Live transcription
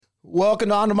Welcome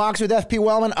to On Democracy with FP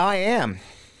Wellman. I am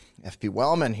FP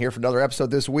Wellman here for another episode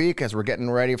this week as we're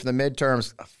getting ready for the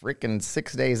midterms. Freaking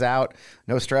 6 days out.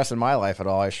 No stress in my life at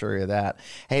all, I assure you that.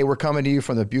 Hey, we're coming to you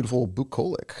from the beautiful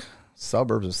bucolic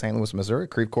suburbs of St. Louis, Missouri,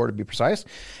 Creve Coeur to be precise.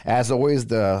 As always,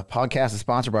 the podcast is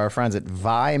sponsored by our friends at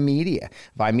Vi Media.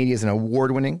 Vi Media is an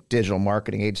award-winning digital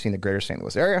marketing agency in the greater St.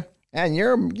 Louis area. And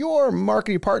you're your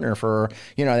marketing partner for,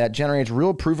 that generates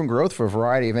real proven growth for a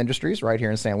variety of industries right here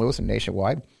in St. Louis and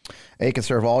nationwide. They can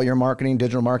serve all your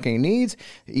digital marketing needs.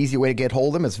 The easy way to get hold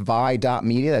of them is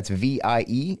vi.media. That's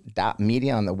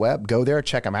VIE.media on the web. Go there,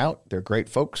 check them out. They're great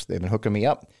folks. They've been hooking me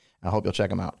up. I hope you'll check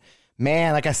them out.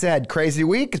 Man, like I said, crazy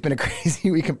week. It's been a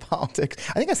crazy week in politics.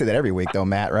 I think I say that every week though,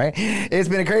 Matt, right? It's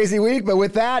been a crazy week, but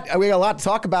with that, we got a lot to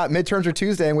talk about. Midterms are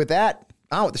Tuesday, and with that,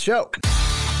 on with the show.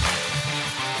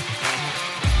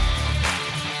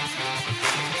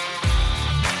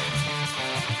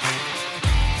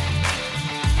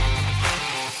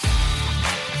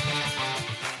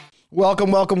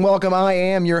 Welcome. I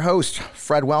am your host,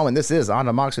 Fred Wellman. This is On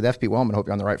Democracy with FP Wellman. Hope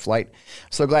you're on the right flight.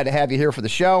 So glad to have you here for the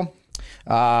show.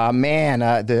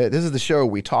 This is the show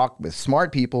we talk with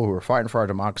smart people who are fighting for our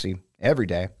democracy every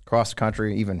day, across the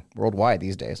country, even worldwide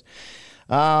these days.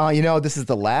 This is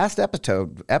the last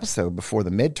episode before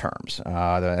the midterms,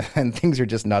 and things are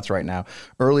just nuts right now.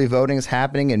 Early voting is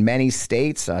happening in many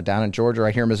states, down in Georgia,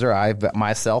 right here in Missouri. I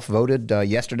myself voted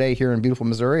yesterday here in beautiful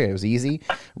Missouri. It was easy.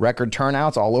 Record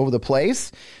turnouts all over the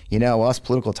place. Us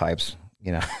political types,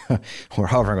 we're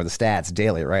hovering with the stats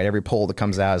daily, right? Every poll that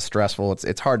comes out is stressful.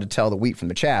 It's hard to tell the wheat from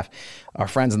the chaff. Our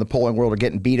friends in the polling world are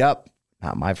getting beat up.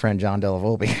 Not my friend John Della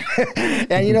Volpe.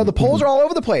 And, the polls are all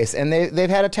over the place, and they've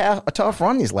had a tough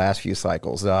run these last few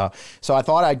cycles. So I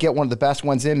thought I'd get one of the best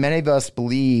ones in. Many of us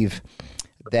believe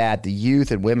that the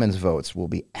youth and women's votes will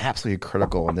be absolutely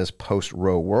critical in this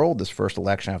post-Roe world, this first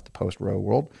election after the post-Roe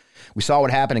world. We saw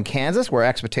what happened in Kansas, where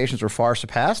expectations were far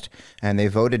surpassed, and they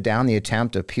voted down the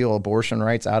attempt to peel abortion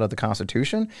rights out of the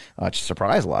Constitution, which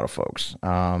surprised a lot of folks.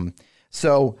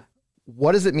 So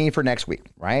what does it mean for next week,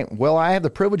 right? Well, I have the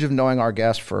privilege of knowing our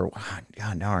guest for,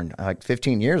 God darn, like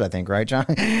 15 years, I think, right, John?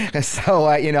 So,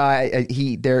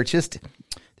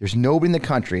 there's nobody in the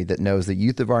country that knows the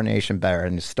youth of our nation better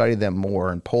and has studied them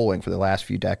more in polling for the last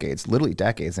few decades, literally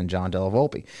decades, than John Della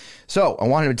Volpe. So I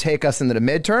wanted to take us into the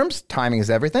midterms. Timing is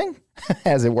everything,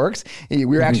 as it works. We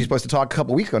were actually supposed to talk a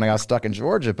couple weeks ago, and I got stuck in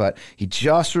Georgia, but he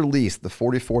just released the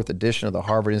 44th edition of the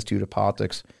Harvard Institute of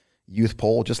Politics youth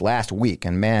poll just last week,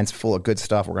 and man, it's full of good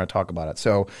stuff. We're going to talk about it.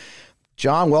 So,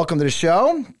 John, welcome to the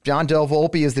show. John Della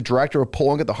Volpe is the director of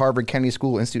polling at the Harvard Kennedy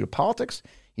School Institute of Politics.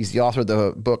 He's the author of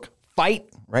the book Fight,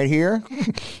 right here,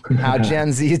 How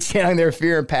Gen Z is channeling their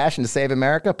fear and passion to save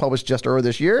America, published just earlier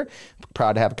this year.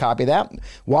 Proud to have a copy of that.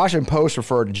 Washington Post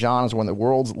referred to John as one of the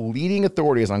world's leading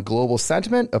authorities on global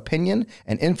sentiment, opinion,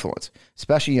 and influence,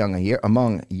 especially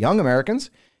among young Americans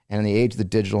and in the age of the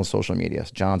digital and social media.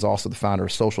 John's also the founder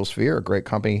of Social Sphere, a great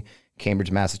company, Cambridge,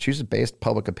 Massachusetts-based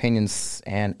public opinions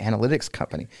and analytics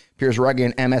company. Appears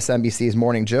regularly in MSNBC's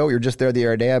Morning Joe. You're just there the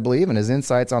other day, I believe, and his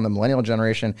insights on the millennial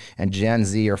generation and Gen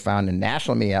Z are found in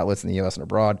national media outlets in the U.S. and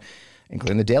abroad,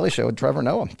 including The Daily Show with Trevor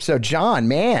Noah. So, John,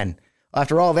 man,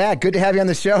 after all that, good to have you on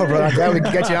the show, bro. I'm glad we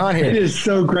could get you on here. It is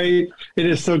so great. It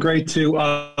is so great to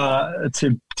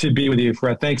be with you,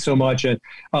 Fred. Thanks so much. And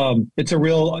it's a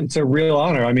real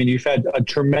honor. I mean, you've had a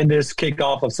tremendous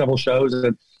kickoff of several shows,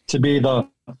 and to be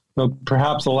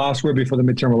perhaps the last word before the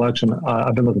midterm election,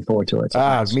 I've been looking forward to it.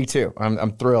 So me too.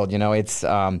 I'm thrilled. It's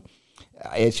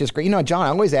just great. John, I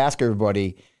always ask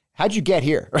everybody, how'd you get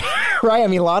here? Right? I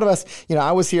mean, a lot of us,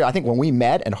 I was here, I think when we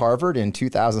met at Harvard in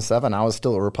 2007, I was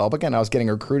still a Republican. I was getting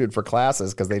recruited for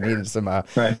classes because they needed some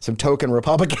token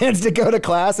Republicans to go to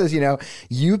classes.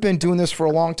 You've been doing this for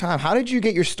a long time. How did you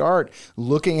get your start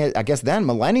looking at, I guess then,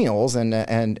 millennials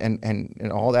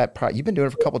and all that? You've been doing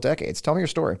it for a couple of decades. Tell me your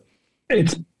story.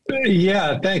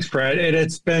 Thanks, Fred.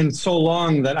 It's been so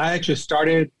long that I actually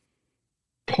started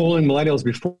polling millennials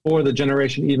before the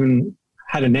generation even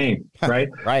had a name, right?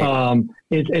 Right.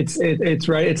 It's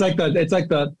right. It's like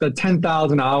the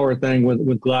 10,000 hour thing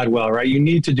with Gladwell, right? You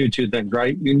need to do two things,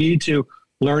 right? You need to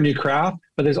learn your craft,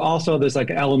 but there's also this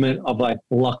like element of like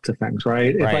luck to things,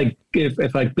 right? Right.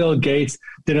 If Bill Gates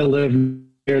didn't live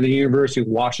near the University of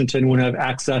Washington, wouldn't have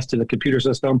access to the computer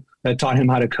system that taught him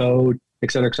how to code,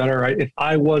 et cetera, right? If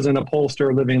I wasn't a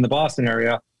pollster living in the Boston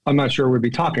area, I'm not sure we'd be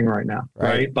talking right now,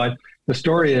 right? But the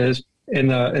story is, in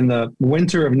the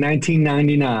winter of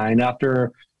 1999,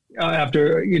 after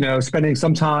after, spending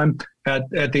some time at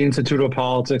the Institute of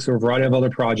Politics or a variety of other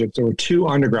projects, there were two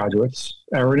undergraduates,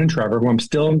 Erin and Trevor, who I'm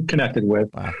still connected with,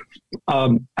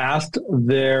 asked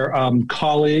their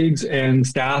colleagues and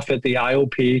staff at the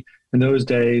IOP in those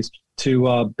days they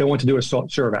want to do a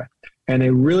survey. And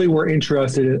they really were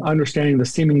interested in understanding the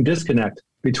seeming disconnect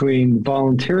between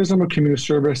volunteerism or community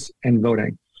service and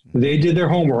voting. They did their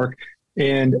homework,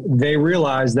 and they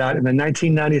realized that in the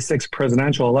 1996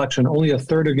 presidential election, only a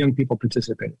third of young people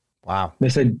participated. Wow. They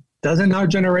said, doesn't our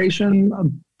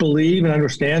generation believe and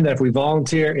understand that if we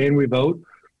volunteer and we vote,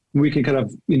 we can kind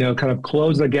of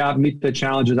close the gap, meet the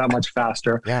challenges that much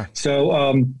faster? Yeah.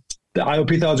 So the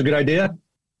IOP thought it was a good idea.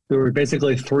 There were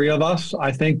basically three of us,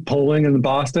 I think, polling in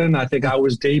Boston. I think I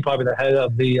was probably the head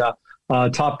of the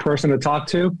top person to talk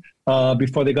to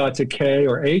before they got to K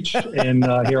or H. And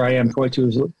here I am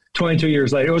 22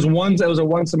 years later. It was a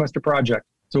one semester project.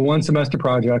 It's a one semester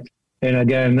project. And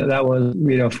again, that was,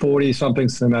 40 something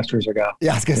semesters ago.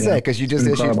 Yeah, I was going to say, because you just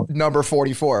issued number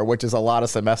 44, which is a lot of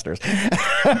semesters.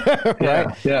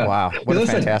 Right? Yeah. Wow. What a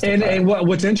fantastic And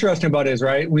what's interesting about it is,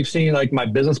 right, we've seen like my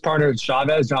business partner,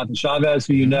 Jonathan Chavez,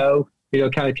 who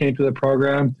kind of came through the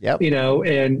program. Yep.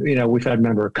 We've had a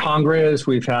member of Congress,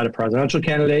 we've had a presidential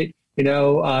candidate,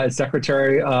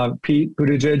 Secretary Pete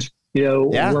Buttigieg,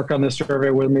 work on this survey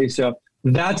with me. So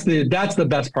that's the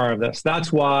best part of this.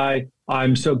 That's why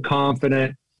I'm so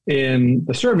confident in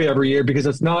the survey every year, because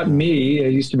it's not me.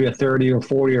 It used to be a 30 or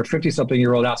 40 or 50 something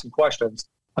year old asking questions.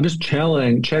 I'm just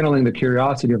channeling the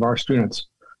curiosity of our students,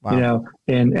 wow.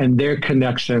 And their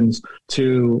connections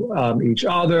to each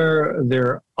other,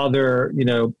 their other,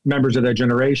 members of their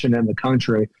generation and the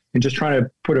country, and just trying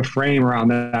to put a frame around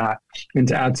that and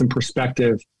to add some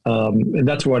perspective. And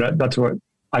that's what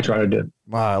I try to do.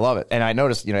 Wow, I love it. And I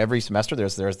noticed, every semester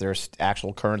there's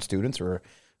actual current students who are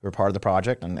part of the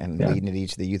project and leading at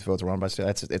each of the youth votes run by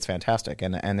students. It's fantastic,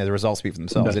 and the results speak for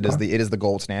themselves. It is the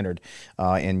gold standard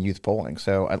in youth polling.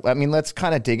 So I mean, let's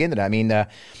kind of dig into that. I mean,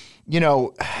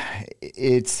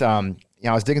 it's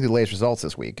I was digging through the latest results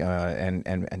this week, and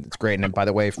it's great. And by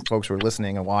the way, for folks who are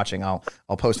listening and watching, I'll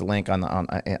post a link on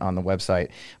the website,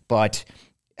 but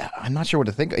I'm not sure what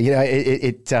to think.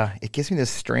 It gives me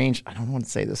this strange, I don't want to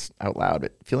say this out loud,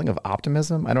 but feeling of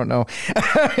optimism. I don't know.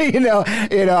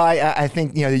 I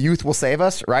think, the youth will save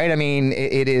us, right? I mean,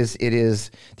 it is,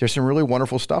 there's some really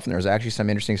wonderful stuff, and there's actually some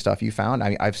interesting stuff you found.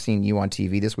 I've seen you on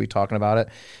TV this week talking about it.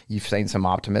 You've seen some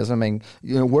optimism, and,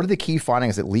 what are the key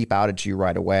findings that leap out at you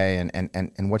right away?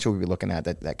 And what should we be looking at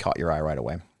that caught your eye right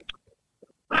away?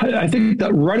 I think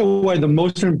that right away, the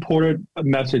most important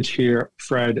message here,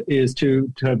 Fred, is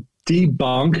to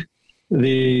debunk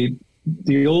the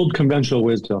old conventional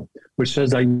wisdom, which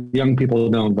says that young people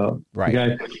don't vote. Right.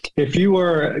 Okay. If you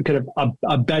were kind of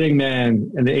a betting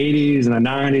man in the 80s and the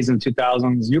 90s and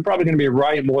 2000s, you're probably going to be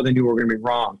right more than you were going to be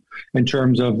wrong in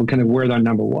terms of kind of where that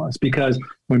number was. Because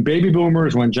when baby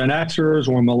boomers, when Gen Xers,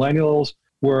 when millennials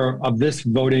were of this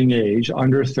voting age,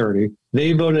 under 30,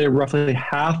 they voted at roughly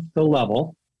half the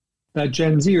level that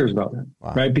Gen Zers voted.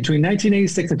 Wow. Right? Between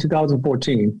 1986 and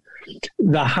 2014,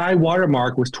 the high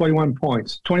watermark was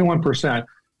 21%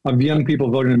 of young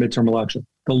people voting in a midterm election.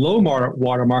 The low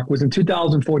watermark was in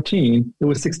 2014, it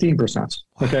was 16%.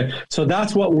 Okay. So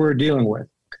that's what we're dealing with.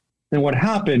 And what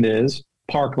happened is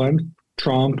Parkland,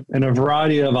 Trump, and a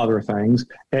variety of other things,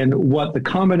 and what the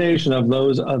combination of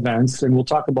those events, and we'll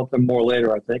talk about them more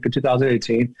later, I think, in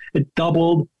 2018, it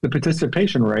doubled the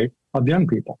participation rate of young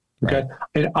people. Okay. Right.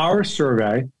 In our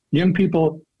survey, young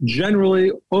people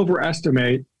generally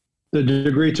overestimate the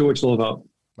degree to which they'll vote.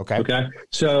 Okay. Okay.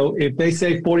 So if they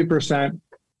say 40%,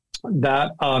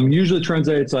 that usually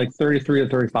translates like 33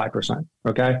 to 35%.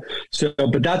 Okay. So,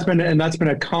 but that's been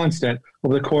a constant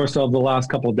over the course of the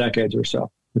last couple of decades or so.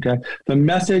 Okay. The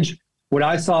message, what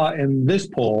I saw in this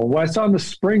poll, what I saw in the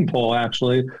spring poll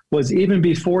actually, was even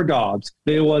before Dobbs,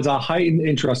 there was a heightened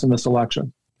interest in this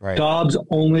election. Right. Dobbs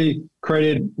only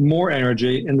created more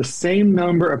energy, and the same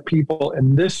number of people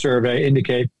in this survey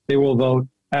indicate they will vote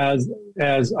as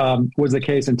was the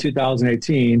case in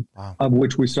 2018, wow. Of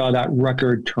which we saw that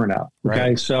record turnout. Okay,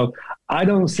 right. So I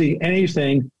don't see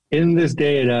anything in this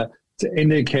data to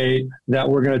indicate that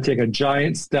we're going to take a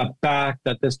giant step back,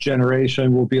 that this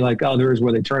generation will be like others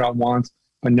where they turn out once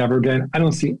but never again. I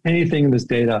don't see anything in this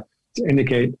data to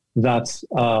indicate that's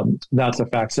a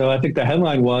fact. So I think the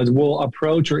headline was, we'll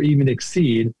approach or even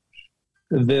exceed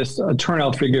this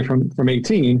turnout figure from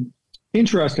 18.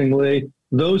 Interestingly,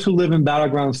 those who live in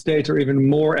battleground states are even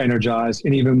more energized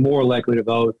and even more likely to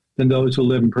vote than those who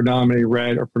live in predominantly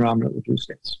red or predominantly blue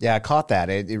states. Yeah, I caught that.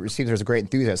 It received there's a great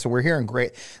enthusiasm. So we're hearing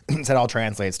great. That all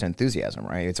translates to enthusiasm,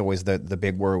 right? It's always the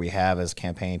big word we have as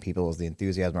campaign people is the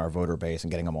enthusiasm of our voter base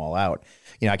and getting them all out.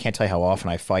 I can't tell you how often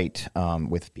I fight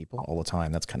with people all the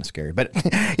time. That's kind of scary. But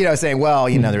saying, well,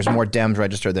 there's more Dems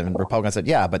registered than Republicans. I said,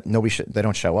 yeah, but they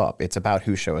don't show up. It's about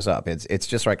who shows up. It's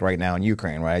just like right now in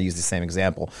Ukraine, right? I use the same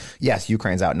example. Yes,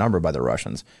 Ukraine's outnumbered by the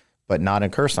Russians, but not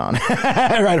in Kherson,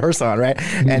 right? Kherson, right?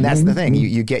 And that's the thing.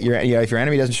 You get your, if your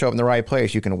enemy doesn't show up in the right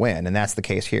place, you can win, and that's the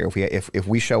case here. If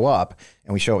we show up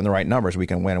and we show up in the right numbers, we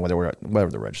can win,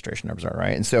 whatever the registration numbers are,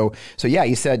 right? And so yeah,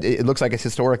 you said it looks like it's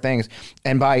historic things,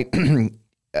 and by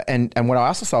and what I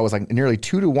also saw was like nearly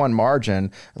 2-to-1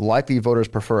 margin. Likely voters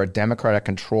prefer a Democratic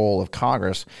control of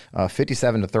Congress,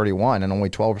 57-31, and only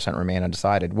 12% remain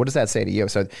undecided. What does that say to you?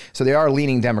 So they are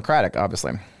leaning Democratic,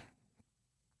 obviously.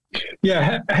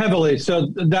 Yeah, heavily. So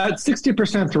that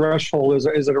 60% threshold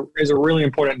is a really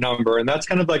important number, and that's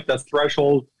kind of like the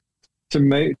threshold to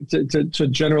make to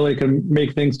generally can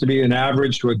make things to be an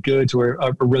average to a good to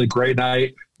a really great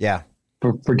night. Yeah,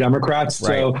 for Democrats.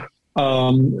 Right. So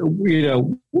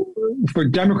for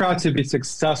Democrats to be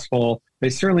successful, they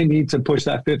certainly need to push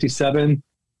that 57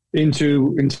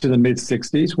 into the mid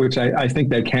 60s, which I think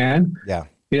they can. Yeah.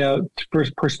 For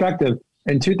perspective,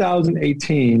 in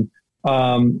 2018.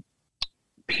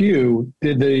 Pew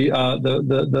did the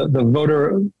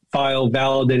voter file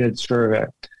validated survey,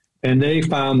 and they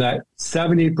found that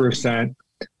 70%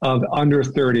 of under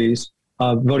 30s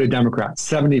voted Democrat.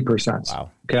 70%. Wow.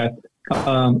 Okay.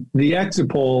 The exit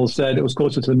poll said it was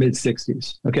closer to the mid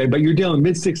 60s. Okay, but you're dealing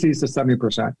mid 60s to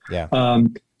 70%. Yeah.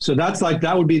 So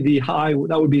that would be the high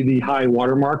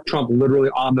watermark. Trump literally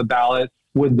on the ballot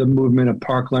with the movement of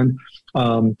Parkland.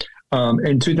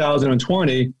 In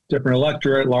 2020, different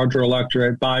electorate, larger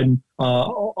electorate, Biden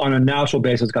on a national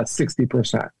basis got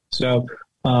 60%. So,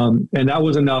 and that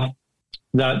was enough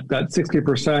that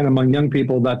 60% among young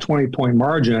people, that 20-point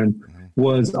margin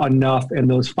was enough in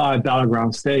those 5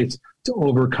 battleground states to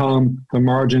overcome the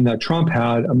margin that Trump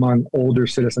had among older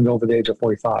citizens over the age of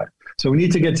 45. So we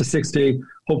need to get to 60,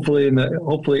 hopefully in the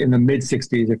mid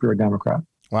 60s if you're a Democrat.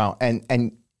 Wow.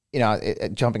 And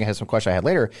jumping ahead to some question I had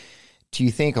later, do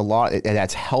you think a lot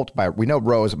that's helped by, we know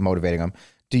Roe is motivating them.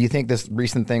 Do you think this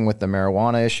recent thing with the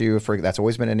marijuana issue, that's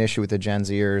always been an issue with the Gen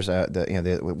Zers,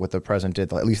 what the president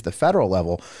did, at least the federal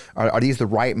level, are these the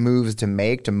right moves to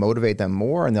make to motivate them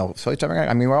more? And they'll,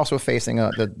 I mean, we're also facing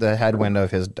the headwind of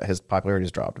his popularity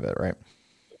has dropped a bit, right?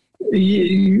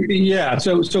 Yeah.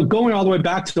 So going all the way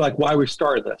back to like why we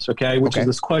started this, which is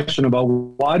this question about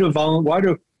why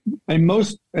do in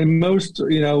most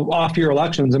off-year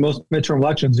elections and most midterm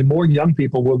elections, more young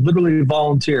people will literally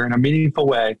volunteer in a meaningful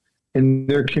way in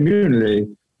their community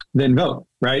than vote,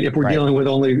 right? If we're dealing with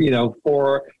only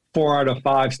 4 out of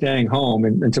 5 staying home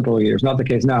in typical years, not the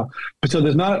case now. But so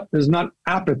there's not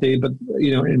apathy, but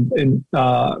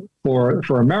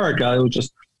for America, it was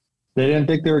just they didn't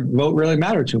think their vote really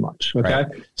mattered too much. Okay, right.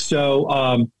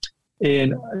 So.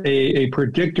 And a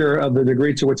predictor of the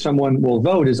degree to which someone will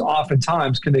vote is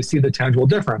oftentimes can they see the tangible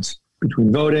difference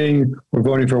between voting or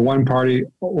voting for one party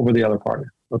over the other party.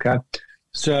 Okay,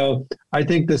 so I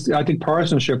think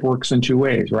partisanship works in 2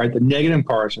 ways, right? The negative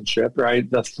partisanship, right?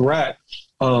 The threat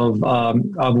of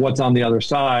what's on the other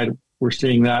side. We're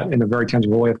seeing that in a very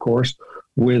tangible way, of course,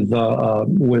 with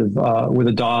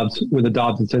the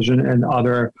Dobbs decision and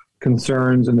other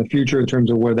concerns in the future in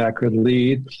terms of where that could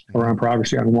lead around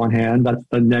privacy on one hand. That's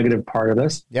the negative part of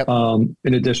this. Yep.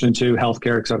 In addition to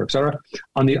healthcare, et cetera, et cetera.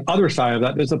 On the other side of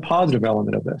that, there's a positive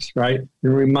element of this, right?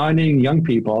 You're reminding young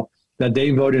people that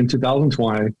they voted in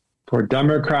 2020 for a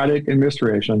Democratic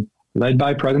administration led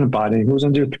by President Biden, who was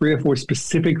going to do 3 or 4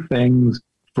 specific things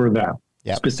for them.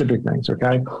 Yep. Specific things,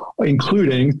 okay?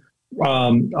 Including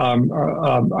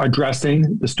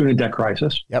addressing the student debt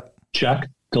crisis. Yep. Check.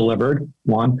 Delivered.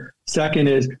 1. Second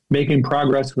is making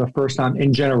progress for the first time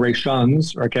in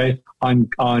generations, on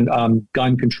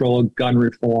gun control, gun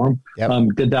reform. Yep.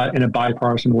 Did that in a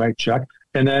bipartisan way. Check.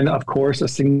 And then, of course, a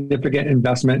significant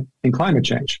investment in climate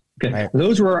change. Okay, right.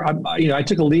 Those were, I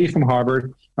took a leave from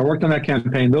Harvard. I worked on that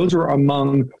campaign. Those were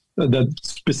among the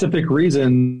specific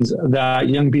reasons that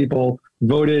young people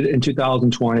voted in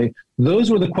 2020.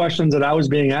 Those were the questions that I was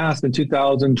being asked in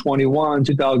 2021,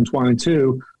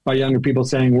 2022 by younger people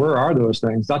saying, where are those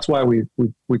things? That's why we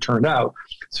turned out.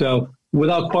 So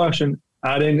without question,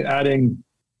 adding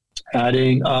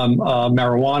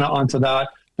marijuana onto that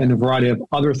and a variety of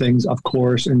other things, of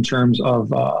course, in terms of,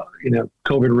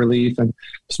 COVID relief and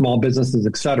small businesses,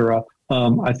 et cetera,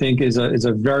 I think is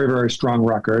a very, very strong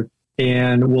record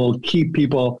and will keep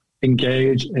people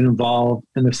engaged and involved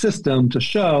in the system to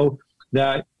show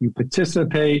that you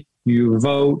participate, you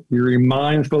vote, you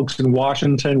remind folks in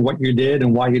Washington what you did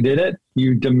and why you did it.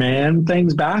 You demand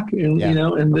things back, and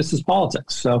and this is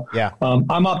politics. So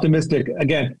I'm optimistic.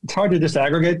 Again, it's hard to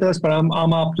disaggregate this, but I'm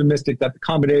optimistic that the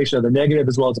combination of the negative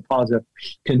as well as the positive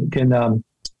can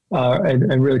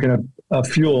and really kind of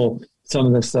fuel some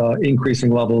of this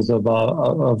increasing levels of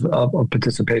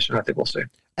participation. I think we'll see.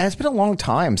 And it's been a long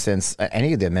time since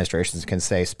any of the administrations can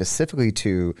say specifically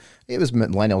to, it was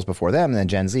millennials before them and then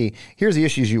Gen Z, here's the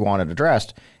issues you wanted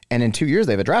addressed. And in 2 years,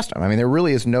 they've addressed them. I mean, there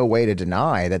really is no way to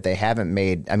deny that they haven't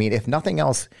made, I mean, if nothing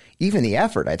else, even the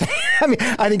effort, I think.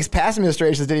 I think past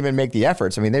administrations didn't even make the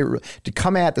efforts. I mean, to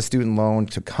come at the student loan,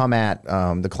 to come at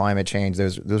the climate change,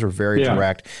 those are very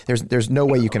direct. There's no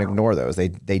way you can ignore those. They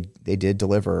did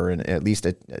deliver, and at least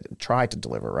try to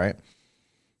deliver, right?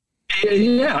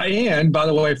 Yeah, and by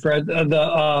the way, Fred,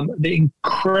 the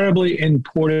incredibly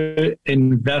important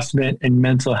investment in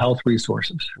mental health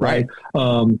resources, right?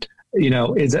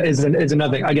 Is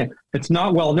another thing. Again, it's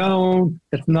not well known.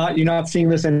 It's not, you're not seeing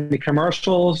this in the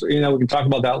commercials. We can talk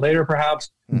about that later,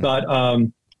 perhaps. But I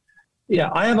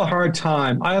have a hard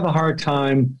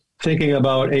time thinking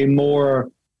about a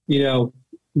more,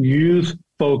 youth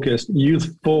focused,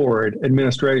 youth forward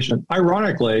administration.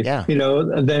 Ironically,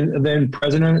 than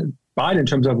President Biden in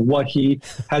terms of what he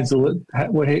has,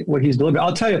 what he's delivered.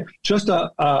 I'll tell you just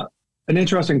an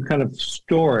interesting kind of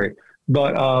story.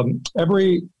 But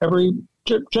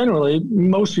generally,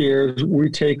 most years, we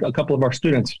take a couple of our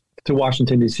students to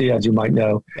Washington, D.C., as you might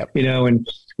know, and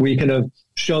we kind of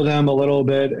show them a little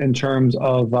bit in terms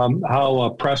of how a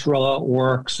press rollout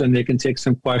works, and they can take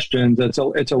some questions. It's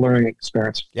a learning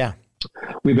experience. Yeah.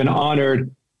 We've been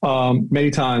honored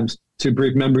many times to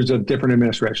brief members of different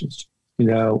administrations,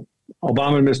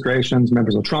 Obama administrations,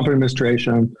 members of Trump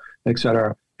administration, et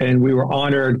cetera. And we were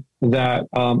honored that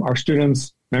our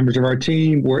students, members of our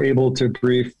team, were able to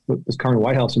brief this current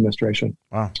White House administration.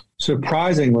 Wow.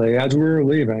 Surprisingly, as we were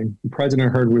leaving, the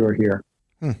president heard we were here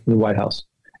in the White House,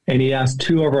 and he asked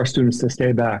two of our students to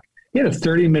stay back. He had a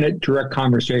 30-minute direct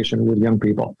conversation with young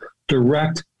people,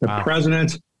 the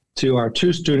president to our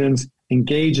two students,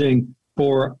 engaging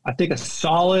for, I think, a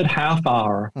solid half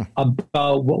hour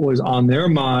about what was on their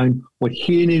mind, what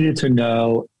he needed to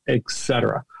know, et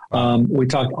cetera. We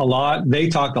talked a lot. They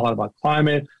talked a lot about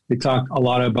climate. They talked a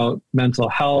lot about mental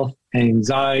health,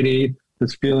 anxiety,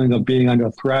 this feeling of being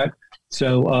under threat.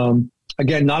 So,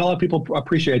 again, not a lot of people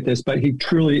appreciate this, but he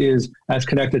truly is as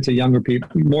connected to younger people,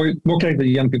 more connected to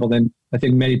young people than I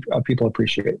think many people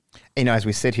appreciate. As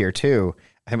we sit here too,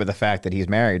 I think with the fact that he's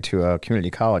married to a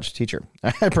community college teacher,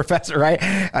 professor, right?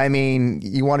 I mean,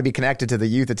 you want to be connected to the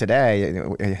youth of today.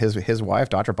 His wife,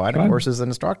 Dr. Biden, of course, is an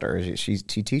instructor. She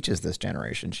teaches this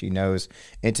generation. She knows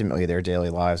intimately their daily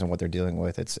lives and what they're dealing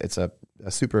with. It's a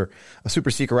super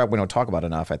secret we don't talk about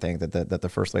enough. I think that the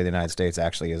First Lady of the United States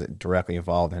actually is directly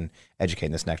involved in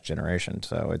educating this next generation.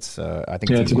 So I think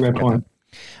it's a great point.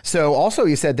 So also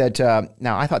you said that,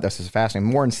 now I thought this was fascinating,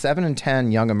 more than 7 in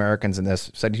 10 young Americans in this,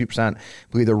 72%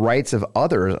 believe the rights of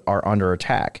others are under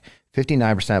attack.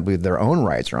 59% believe their own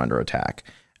rights are under attack.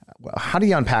 How do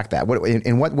you unpack that?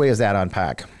 In what way is that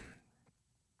unpack?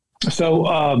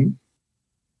 So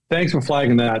thanks for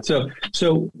flagging that.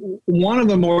 So one of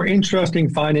the more interesting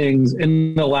findings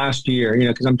in the last year,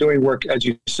 because I'm doing work, as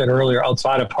you said earlier,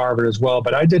 outside of Harvard as well,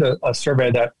 but I did a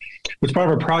survey that was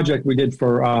part of a project we did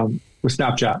for with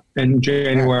Snapchat in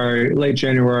late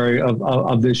January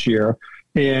of this year.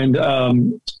 And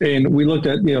we looked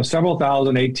at, several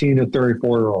thousand 18 to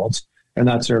 34-year-olds in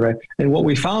that survey. And what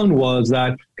we found was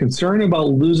that concern about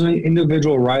losing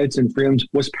individual rights and freedoms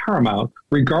was paramount,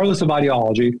 regardless of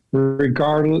ideology,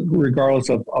 regardless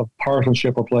of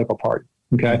partisanship or political party.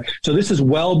 Okay. So this is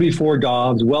well before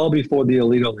Dobbs, well before the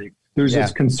elite elite. There's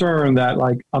this concern that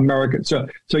America. So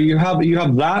you have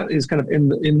that is kind of in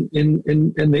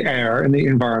the air, in the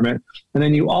environment, and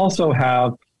then you also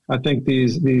have, I think,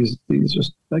 these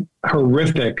just like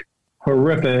horrific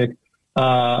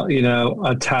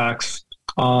attacks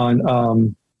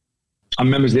on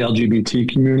members of the LGBT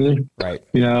community. Right.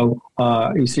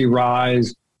 You see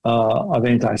rise of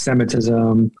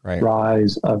anti-Semitism,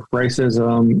 rise of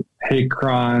racism, hate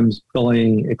crimes,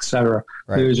 bullying, etc.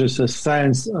 There's just a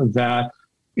sense that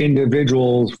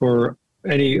individuals, for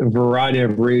any variety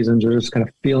of reasons, are just kind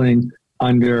of feeling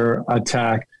under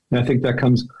attack. And I think that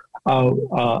comes out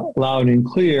loud and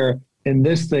clear in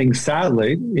this thing.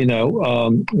 Sadly,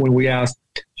 when we ask,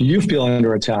 "Do you feel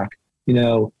under attack?"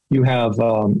 You have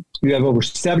over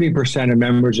 70% of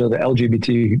members of the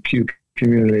LGBTQ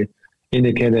community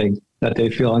indicating that they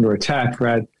feel under attack,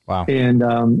 Fred. Wow. And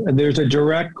there's a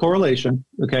direct correlation,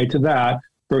 okay, to that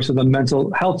versus the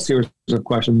mental health series of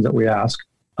questions that we ask,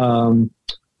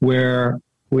 where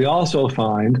we also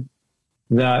find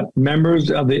that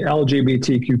members of the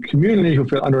LGBTQ community who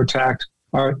feel under attack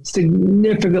are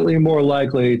significantly more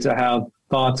likely to have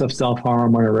thoughts of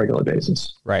self-harm on a regular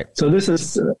basis. Right. So this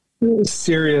is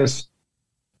serious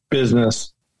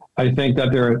business. I think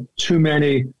that there are too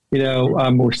many,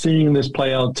 we're seeing this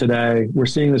play out today. We're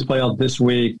seeing this play out this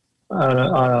week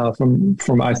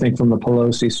from I think from the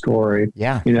Pelosi story.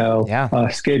 Yeah.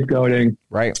 Scapegoating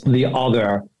the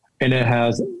other. And it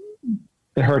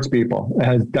hurts people. It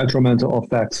has detrimental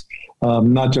effects,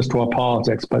 not just to our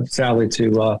politics, but sadly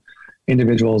to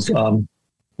individuals'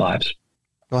 lives.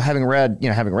 Well, having raised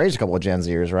a couple of Gen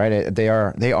Zers, right?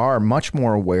 They are much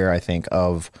more aware, I think,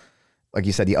 of, like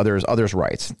you said, the others'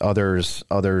 rights,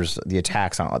 the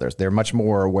attacks on others. They're much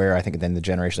more aware, I think, than the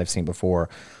generations I've seen before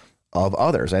of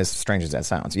others, as strange as that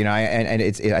sounds.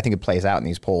 I think it plays out in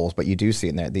these polls, but you do see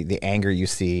it in there, the anger you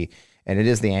see. And it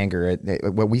is the anger.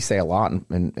 What we say a lot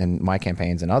in my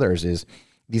campaigns and others is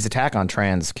these attack on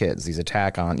trans kids, these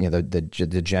attack on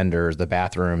the genders, the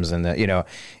bathrooms, and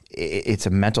it's a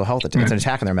mental health. It's an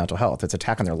attack on their mental health. It's an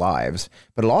attack on their lives,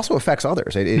 but it also affects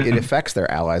others. It affects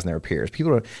their allies and their peers.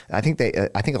 I think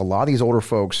a lot of these older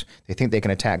folks, they think they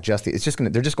can attack they're just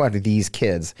going after these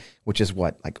kids, which is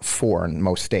like 4 in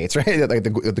most states, right? Like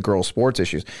the girls' sports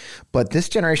issues. But this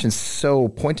generation is so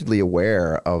pointedly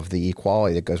aware of the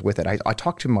equality that goes with it. I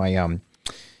talked to my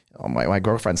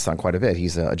girlfriend's son quite a bit.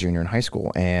 He's a junior in high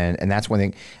school, and that's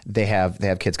when they have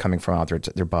kids coming from out there.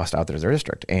 They're bused out there to their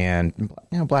district, and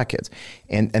black kids,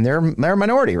 and they're a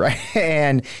minority, right?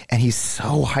 And he's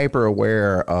so hyper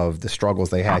aware of the struggles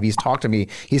they have. He's talked to me.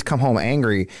 He's come home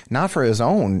angry, not for his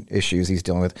own issues he's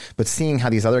dealing with, but seeing how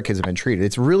these other kids have been treated.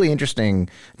 It's really interesting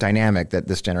dynamic that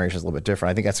this generation is a little bit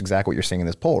different. I think that's exactly what you're seeing in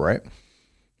this poll, right?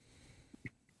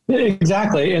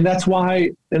 Exactly, and that's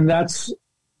why,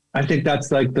 I think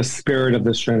that's like the spirit of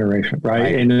this generation,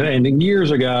 right? And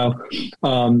years ago,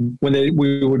 when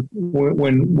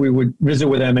we would visit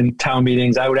with them in town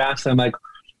meetings, I would ask them, like,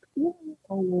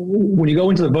 when you go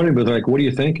into the voting booth, like, what are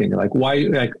you thinking? Like, why?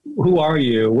 Like, who are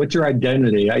you? What's your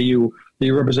identity? Are you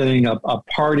representing a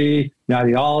party, an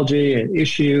ideology, an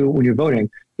issue when you're voting?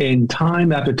 And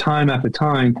time after time after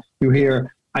time, you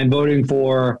hear, I'm voting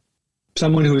for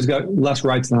someone who's got less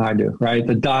rights than I do, right?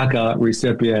 The DACA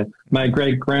recipient, my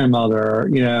great grandmother,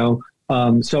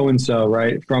 so-and-so,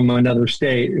 right? From another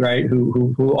state, right?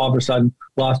 Who all of a sudden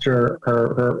lost her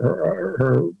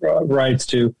rights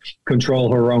to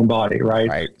control her own body,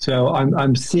 right? So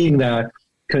I'm seeing that.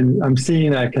 I'm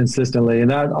seeing that consistently,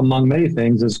 and that, among many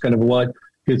things, is kind of what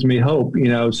gives me hope.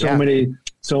 So many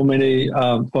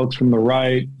folks from the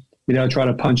right, try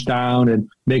to punch down and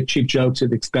make cheap jokes at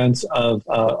the expense of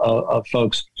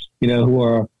folks, who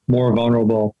are more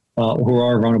vulnerable,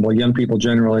 young people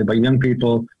generally, but young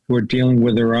people who are dealing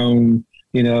with their own,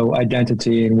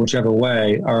 identity in whichever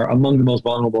way are among the most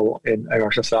vulnerable in our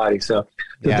society. So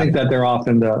to think that they're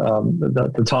often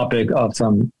the topic of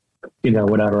some,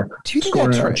 whatever,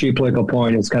 scoring a cheap political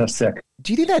point is kind of sick.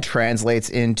 Do you think that translates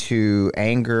into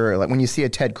anger? Like when you see a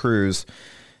Ted Cruz,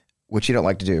 which you don't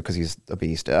like to do because he's a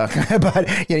beast.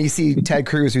 But you see Ted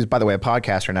Cruz, who's, by the way, a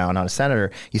podcaster now, not a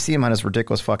senator. You see him on his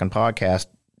ridiculous fucking podcast,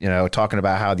 talking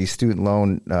about how these student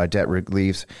loan debt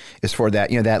reliefs is for that,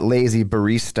 that lazy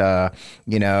barista,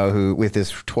 who with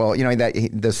his 12,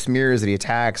 the smears that he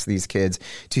attacks these kids.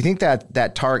 Do you think that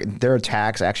their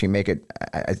attacks actually make it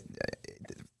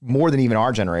more than even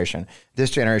our generation? This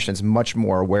generation is much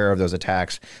more aware of those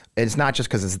attacks. It's not just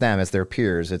because it's them, it's their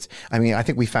peers. I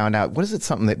think we found out, what is it,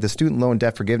 something that the student loan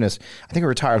debt forgiveness, I think it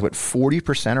retires,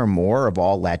 40% or more of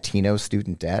all Latino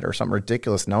student debt, or some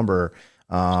ridiculous number.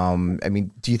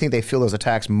 Do you think they feel those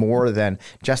attacks more than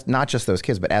not just those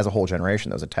kids, but as a whole generation,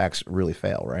 those attacks really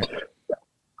fail, right?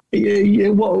 Yeah,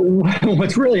 well,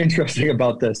 what's really interesting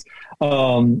about this,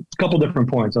 a couple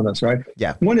different points on this, right?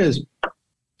 Yeah. One is,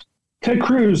 Ted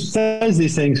Cruz says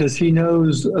these things because he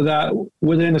knows that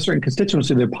within a certain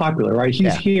constituency, they're popular, right?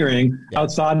 He's hearing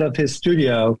outside of his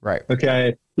studio, right?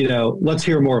 Okay, let's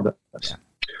hear more of this. Yeah.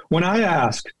 When I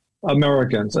ask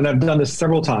Americans, and I've done this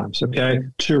several times, okay,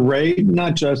 to rate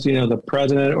not just, the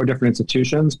president or different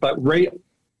institutions, but rate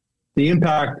the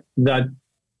impact that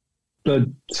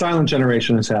the silent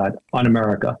generation has had on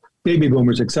America, baby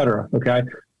boomers, et cetera, okay?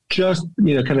 Just,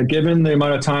 kind of given the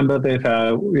amount of time that they've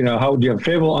had, how do you have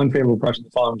favorable, unfavorable impressions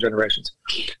of the following generations?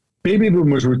 Baby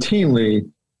boomers routinely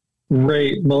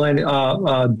rate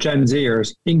Gen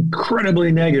Zers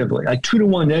incredibly negatively, like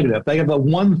 2-to-1 negative. They have a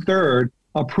 1/3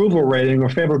 approval rating or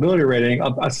favorability rating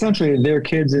of essentially their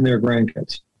kids and their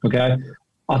grandkids. Okay,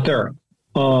 a third.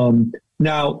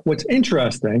 Now, what's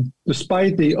interesting,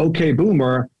 despite the okay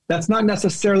boomer, that's not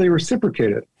necessarily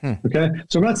reciprocated. Okay,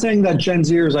 so I'm not saying that Gen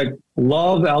Zers like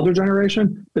love the elder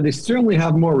generation, but they certainly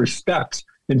have more respect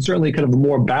and certainly kind of a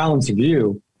more balanced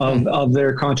view of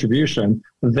their contribution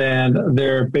than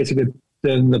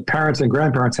the parents and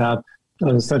grandparents have,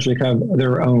 essentially kind of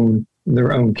their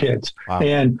own kids. Wow.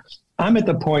 And I'm at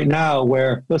the point now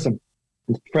where, listen,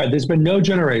 Fred, there's been no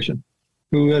generation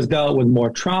who has dealt with more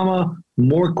trauma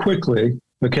more quickly,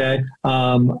 okay,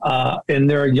 in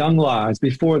their young lives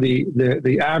before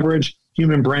the average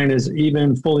human brain is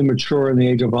even fully mature in the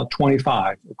age of about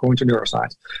 25, according to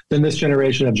neuroscience, than this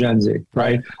generation of Gen Z,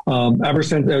 right? Ever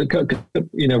since,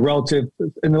 relative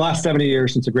in the last 70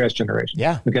 years since the greatest generation.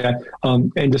 Yeah. Okay.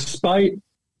 And despite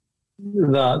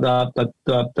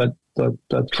the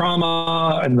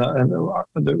trauma and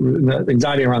the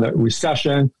anxiety around the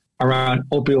recession, around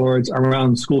opioids,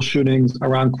 around school shootings,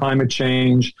 around climate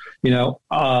change,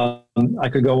 I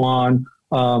could go on.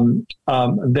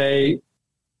 They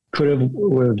could have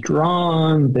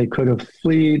withdrawn, they could have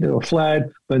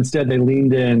fled, but instead they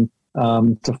leaned in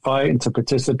to fight and to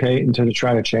participate and to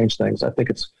try to change things. I think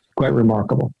it's quite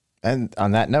remarkable. And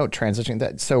on that note, transitioning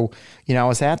that, so, I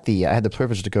had the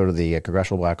privilege to go to the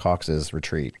Congressional Black Caucus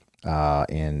retreat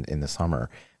in the summer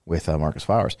with Marcus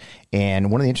Flowers.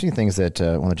 And one of the interesting things that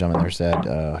one of the gentlemen there said,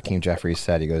 Hakeem Jeffries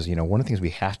said, he goes, one of the things we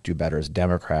have to do better as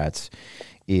Democrats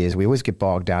is we always get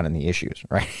bogged down in the issues,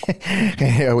 right?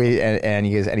 And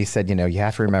he said, you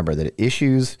have to remember that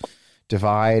issues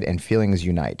divide and feelings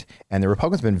unite. And the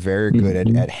Republicans have been very good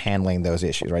at handling those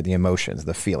issues, right? The emotions,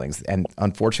 the feelings. And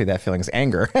unfortunately, that feeling is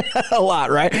anger a lot,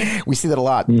 right? We see that a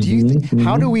lot. Do you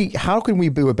how can we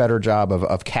do a better job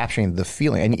of capturing the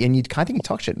feeling? And you kind of think you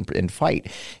touched it in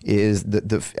fight is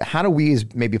how do we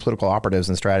as maybe political operatives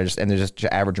and strategists and just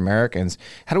average Americans,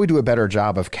 how do we do a better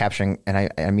job of capturing, and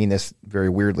I mean this very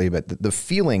weirdly, but the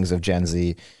feelings of Gen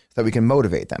Z so that we can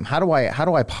motivate them? How do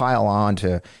I pile on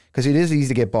to, because it is easy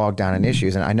to get bogged down in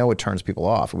issues, and I know it turns people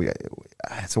off.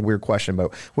 It's a weird question,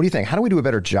 but what do you think? How do we do a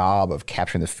better job of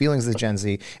capturing the feelings of the Gen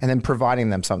Z and then providing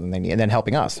them something they need, and then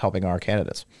helping our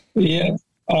candidates? Yeah,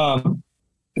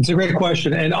 it's a great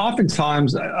question. And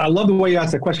oftentimes, I love the way you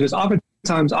ask that question, because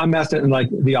oftentimes I'm asked it in like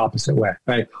the opposite way,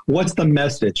 right? What's the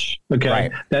message, okay,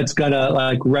 that's going to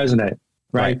like resonate,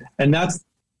 right? And that's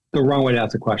the wrong way to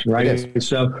ask the question, right?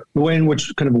 So the way in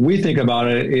which kind of we think about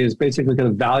it is basically kind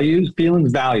of values,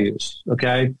 values,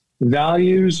 okay?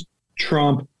 Values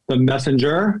trump the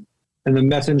messenger, and the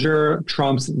messenger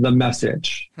trumps the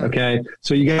message, okay?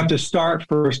 So you have to start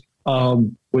first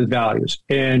with values.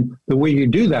 And the way you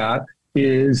do that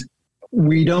is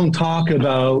we don't talk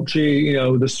about,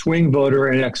 the swing voter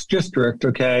in X district,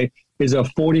 okay, is a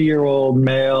 40-year-old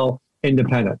male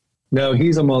independent. No,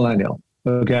 he's a millennial.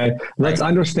 Okay, let's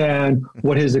understand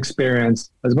what his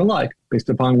experience has been like based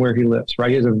upon where he lives,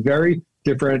 right? He has a very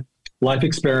different life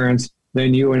experience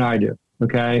than you and I do,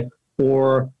 okay,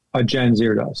 or a Gen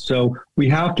Zer does. So we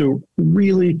have to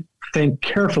really think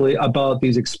carefully about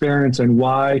these experiences and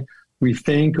why we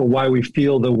think or why we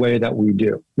feel the way that we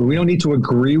do. We don't need to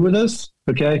agree with this,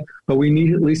 okay, but we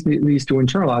need at least to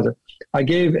internalize it. I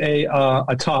gave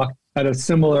a talk at a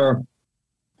similar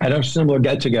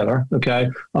get together, okay,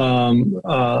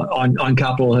 on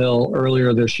Capitol Hill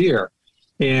earlier this year.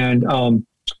 And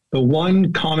the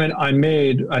one comment I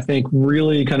made, I think,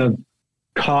 really kind of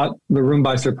caught the room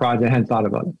by surprise. I hadn't thought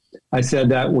about it. I said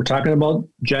that we're talking about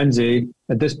Gen Z.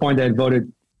 At this point, they had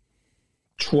voted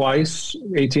twice,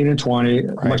 18 and 20,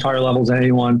 much higher levels than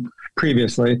anyone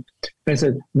previously. And I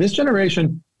said, this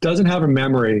generation doesn't have a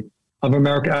memory of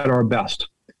America at our best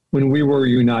when we were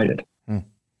united.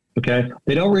 Okay.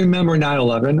 They don't remember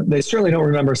 9/11. They certainly don't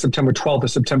remember September 12th or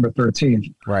September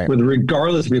 13th. Right. With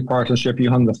regardless of your partisanship, you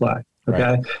hung the flag. Okay.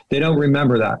 Right. They don't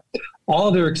remember that.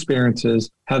 All their experiences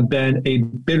have been a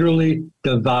bitterly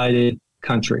divided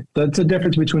country. That's the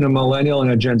difference between a millennial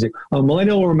and a Gen Z. A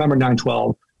millennial will remember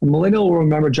 9/12. A millennial will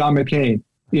remember John McCain,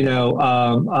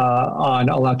 on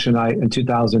election night in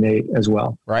 2008 as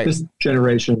well. Right. This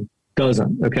generation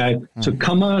doesn't. Okay. So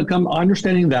come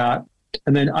understanding that.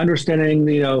 And then understanding,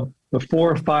 the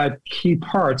 4 or 5 key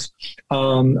parts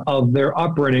of their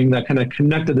upbringing that kind of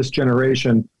connected this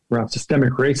generation around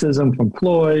systemic racism from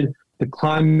Floyd, the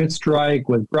climate strike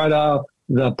with Greta,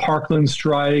 the Parkland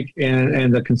strike,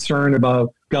 and the concern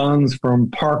about guns from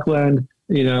Parkland,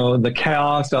 the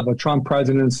chaos of a Trump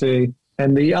presidency.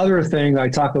 And the other thing I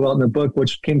talk about in the book,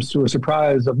 which came to a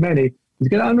surprise of many, is you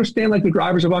got to understand like the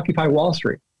drivers of Occupy Wall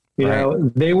Street.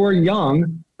 They were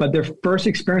young, but their first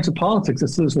experience of politics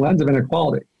is through this lens of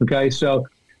inequality. Okay, so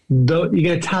you got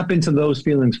to tap into those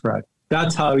feelings, Fred.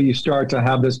 That's how you start to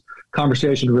have this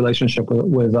conversation, relationship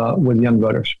with young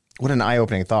voters. What an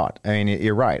eye-opening thought. I mean,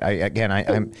 you're right.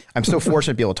 I'm so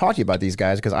fortunate to be able to talk to you about these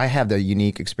guys because I have the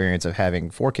unique experience of having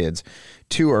 4 kids.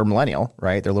 2 are millennial,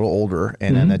 right? They're a little older,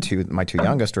 and then my 2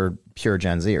 youngest are pure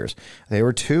Gen Zers. They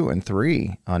were 2 and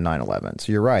 3 on 9/11.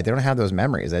 So you're right. They don't have those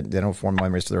memories. They don't form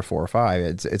memories till they're 4 or 5.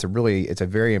 It's a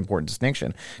very important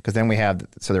distinction because then we have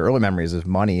their early memories of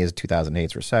money is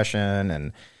 2008's recession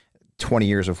and 20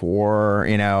 years of war,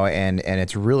 and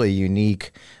it's really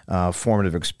unique,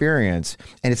 formative experience.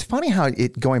 And it's funny how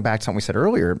going back to something we said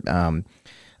earlier,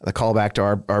 the callback to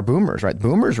our boomers, right?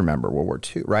 Boomers remember World War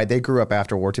II, right? They grew up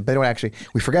after World War II. They don't actually,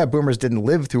 we forget boomers didn't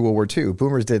live through World War II.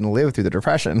 Boomers didn't live through the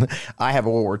Depression. I have a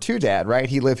World War II dad, right?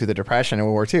 He lived through the Depression and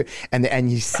World War II.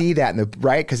 And you see that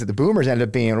right? Because the boomers ended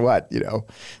up being what,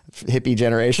 hippie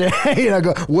generation,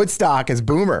 Woodstock is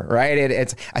boomer, right?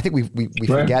 I think we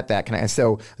forget that. And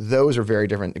so those are very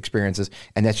different experiences.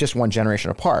 And that's just one generation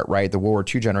apart, right? The World War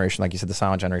II generation, like you said, the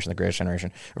silent generation, the greatest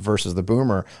generation versus the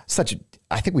boomer,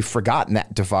 I think we've forgotten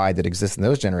that divide that exists in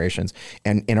those generations.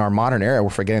 And in our modern era, we're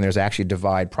forgetting there's actually a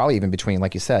divide probably even between,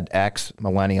 like you said, X,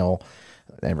 millennial.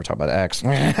 I never talk about X.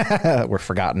 We're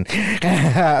forgotten.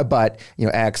 But,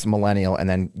 X, millennial, and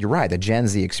then you're right, the Gen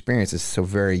Z experience is so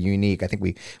very unique. I think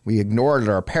we ignored it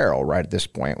at our peril, right, at this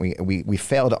point. We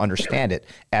fail to understand it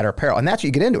at our peril. And that's what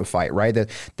you get into a fight, right? That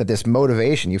this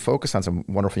motivation, you focus on some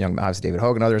wonderful young, obviously David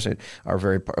Hogan, others are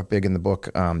very big in the book,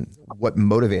 what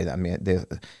motivated them. I mean,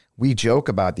 we joke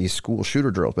about these school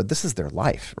shooter drills, but this is their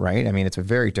life, right? I mean, it's a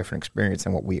very different experience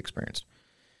than what we experienced.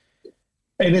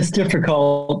 And it's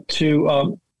difficult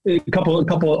to a couple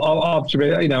of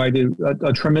observations. I do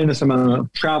a tremendous amount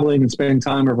of traveling and spending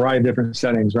time in a variety of different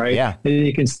settings, right? Yeah. And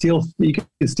you can still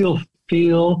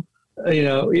feel,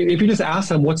 if you just ask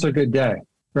them what's a good day,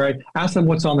 right? Ask them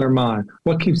what's on their mind,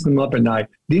 what keeps them up at night.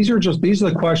 These are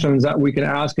the questions that we can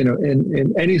ask,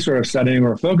 in any sort of setting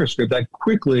or focus group that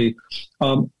quickly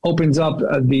opens up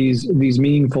these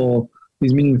meaningful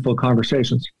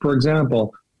conversations. For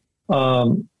example,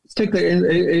 let's take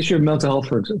the issue of mental health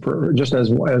for just as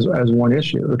one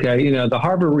issue. Okay, the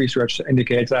Harvard research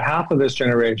indicates that half of this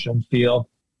generation feel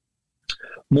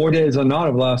more days than not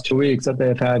over the last 2 weeks that they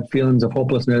have had feelings of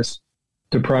hopelessness,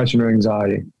 depression, or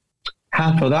anxiety.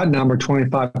 Half of that number,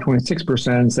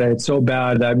 26%, say it's so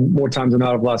bad that more times than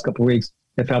not over the last couple of weeks,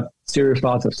 they've had serious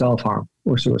thoughts of self-harm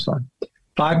or suicide.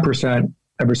 5%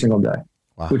 every single day,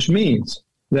 wow. Which means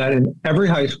that in every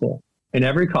high school, in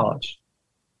every college,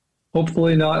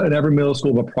 hopefully not in every middle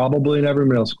school, but probably in every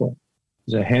middle school,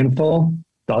 there's a handful,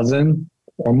 dozen,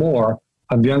 or more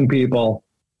of young people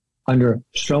under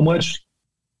so much,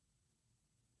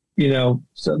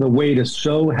 so the weight is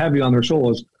so heavy on their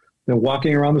shoulders. They're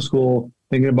walking around the school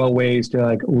thinking about ways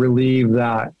to relieve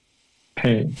that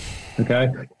pain. Okay.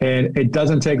 And it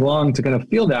doesn't take long to kind of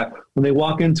feel that when they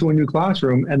walk into a new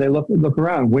classroom and they look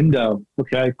around, window,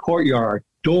 okay, courtyard,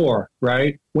 door,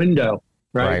 right, window,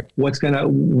 right? What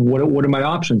are my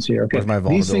options here? Okay.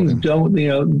 These things don't,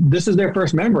 this is their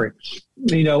first memory,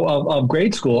 of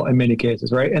grade school in many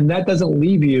cases, right? And that doesn't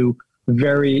leave you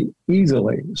very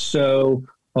easily. So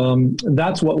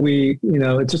that's what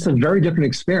it's just a very different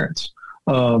experience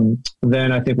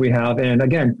than I think we have. And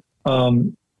again,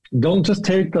 don't just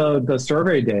take the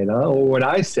survey data or what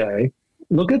I say,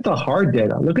 look at the hard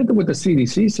data, look at what the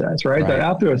CDC says, right? That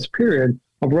after this period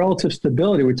of relative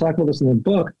stability, we talk about this in the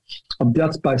book, of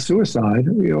deaths by suicide,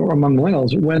 among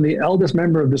millennials, when the eldest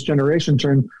member of this generation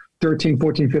turned 13,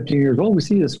 14, 15 years old, we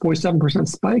see this 47%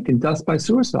 spike in deaths by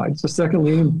suicide. It's the second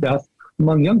leading death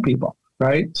among young people.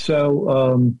 Right.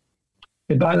 So,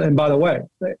 and by the way,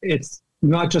 it's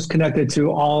not just connected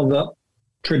to all the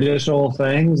traditional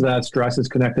things that stress is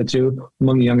connected to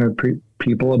among younger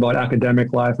people about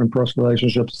academic life and personal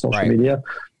relationships, social media,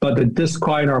 but the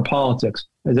disquiet in our politics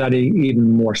is adding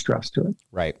even more stress to it.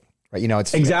 Right.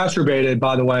 It's exacerbated,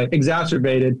 by the way,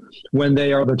 when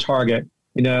they are the target,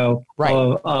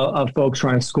 of folks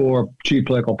trying to score cheap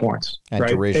political points, and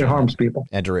right? Derision, it harms people.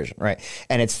 And derision, right?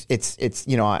 And it's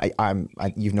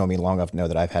you've known me long enough to know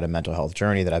that I've had a mental health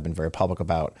journey that I've been very public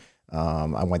about.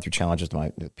 I went through challenges to my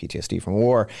PTSD from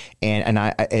war, and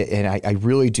I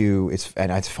really do. It's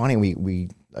funny. We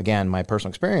again, my personal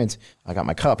experience. I got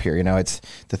my cup here. It's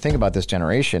the thing about this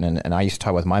generation, and I used to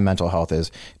talk with my mental health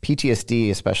is PTSD,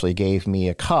 especially gave me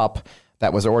a cup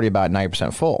that was already about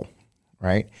 90% full,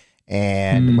 right?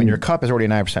 And when your cup is already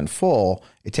 90% full,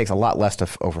 it takes a lot less to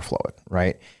overflow it,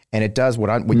 right? And it does what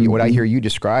I hear you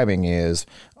describing is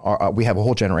we have a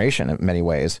whole generation in many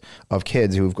ways of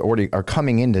kids who already are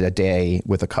coming into a day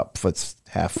with a cup that's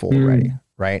half full already.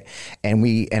 Right. And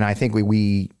I think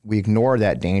we ignore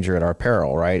that danger at our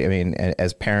peril. Right. I mean,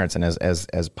 as parents and as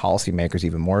policymakers,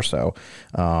 even more so,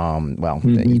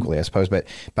 equally, I suppose. But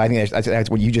I think that's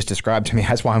what you just described to me.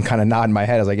 That's why I'm kind of nodding my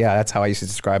head. I was like, yeah, that's how I used to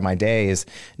describe my days,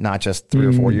 not just 3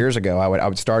 or 4 years ago. I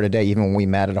would start a day, even when we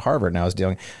met at Harvard and I was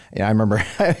dealing, I remember,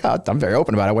 I'm very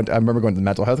open about it. I remember going to the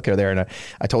mental health care there and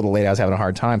I told the lady I was having a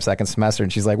hard time second semester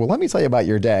and she's like, well, let me tell you about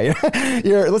your day.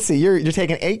 You're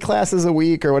taking 8 classes a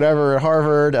week or whatever at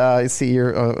Harvard.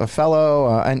 You're a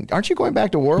fellow, and aren't you going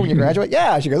back to war when you graduate?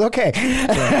 Yeah, she goes, okay,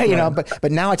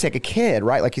 But now I take a kid,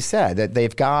 right? Like you said, that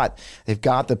they've got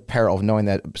the peril of knowing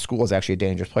that school is actually a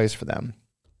dangerous place for them,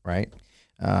 right?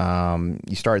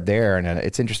 You start there, and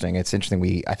it's interesting. I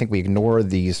think we ignore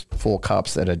these full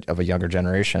cups of a younger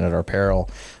generation at our peril.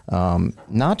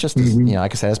 Not just as,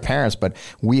 like I said, as parents, but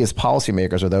we as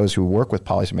policymakers or those who work with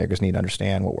policymakers need to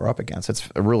understand what we're up against. It's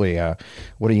really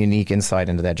what a unique insight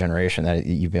into that generation that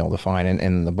you've been able to find. And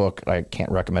in the book, I can't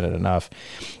recommend it enough.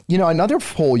 Another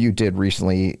poll you did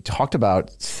recently talked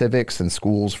about civics and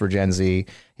schools for Gen Z.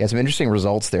 You had some interesting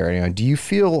results there. Do you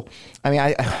feel? I mean,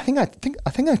 I think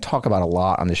I talk about a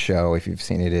lot on the show. If you've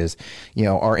seen it, is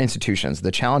our institutions,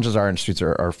 the challenges our institutes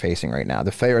are facing right now,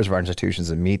 the failures of our institutions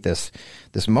to meet this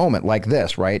moment like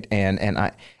this, right? And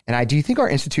I do you think our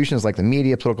institutions like the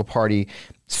media, political party,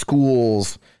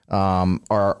 schools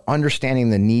are understanding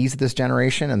the needs of this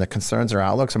generation and the concerns or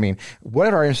outlooks? I mean,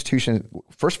 what are our institutions?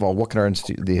 First of all, what are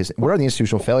the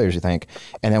institutional failures you think,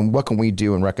 and then what can we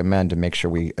do and recommend to make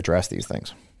sure we address these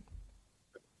things?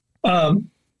 I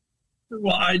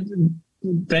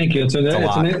thank you. It's an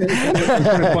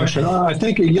important question. I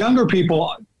think younger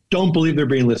people don't believe they're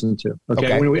being listened to.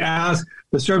 Okay. When we ask,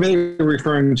 the survey you're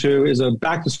referring to is a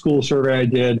back to school survey I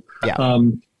did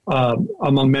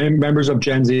among members of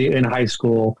Gen Z in high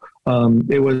school.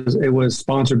 It was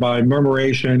sponsored by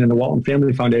Murmuration and the Walton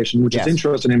Family Foundation, which is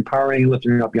interested in empowering and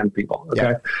lifting up young people.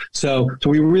 Okay. Yeah. So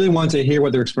we really want to hear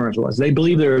what their experience was. They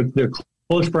believe their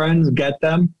close friends get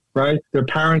them, right? Their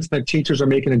parents, their teachers are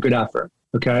making a good effort.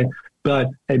 Okay. But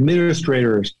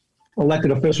administrators,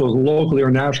 elected officials locally or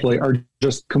nationally are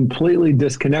just completely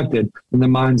disconnected in the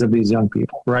minds of these young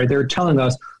people, right? They're telling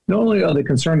us not only are they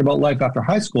concerned about life after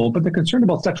high school, but they're concerned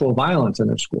about sexual violence in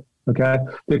their school, okay?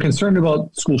 They're concerned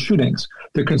about school shootings.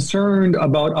 They're concerned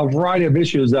about a variety of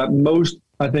issues that most,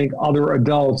 I think, other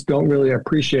adults don't really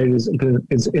appreciate is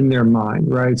in their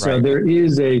mind, right? So there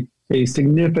is a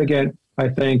significant, I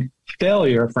think,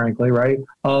 failure, frankly, right,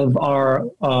 of our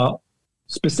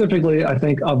specifically, I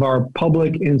think, of our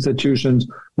public institutions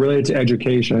related to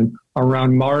education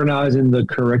around modernizing the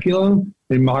curriculum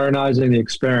and modernizing the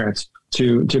experience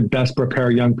to best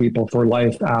prepare young people for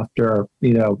life after,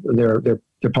 their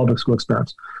public school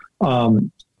experience.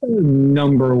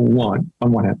 Number one,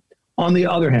 on one hand. On the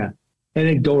other hand,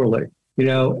 anecdotally,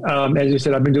 as you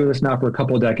said, I've been doing this now for a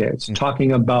couple of decades,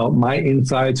 talking about my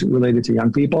insights related to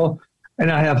young people.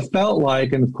 And I have felt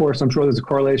like, and of course, I'm sure there's a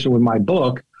correlation with my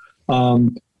book,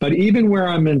 but even where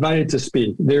I'm invited to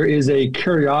speak, there is a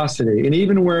curiosity. And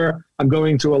even where I'm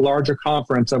going to a larger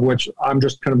conference of which I'm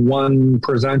just kind of one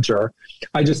presenter,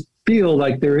 I just feel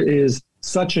like there is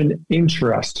such an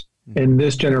interest in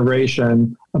this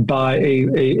generation by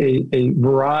a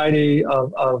variety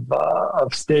of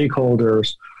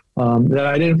stakeholders that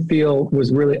I didn't feel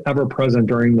was really ever present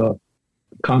during the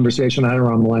conversation I had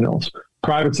around millennials.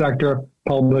 Private sector,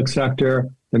 public sector,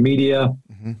 the media,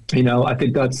 I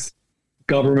think that's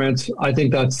government. I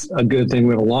think that's a good thing.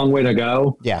 We have a long way to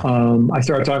go. Yeah. I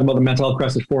started talking about the mental health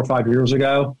crisis 4 or 5 years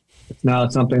ago. Now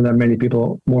it's something that many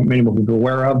more people are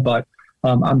aware of, but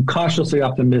I'm cautiously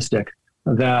optimistic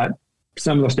that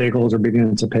some of the stakeholders are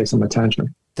beginning to pay some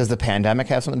attention. Does the pandemic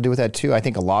have something to do with that too? I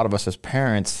think a lot of us as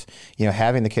parents,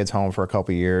 having the kids home for a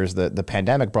couple of years, the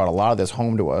pandemic brought a lot of this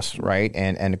home to us, right?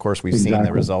 And of course, we've seen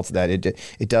the results of that.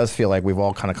 It does feel like we've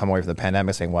all kind of come away from the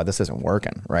pandemic saying, "Wow, this isn't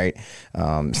working," right?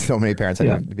 So many parents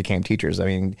became teachers. I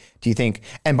mean, do you think?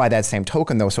 And by that same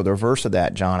token, though, so the reverse of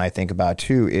that, John, I think about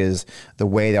too is the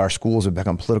way that our schools have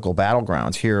become political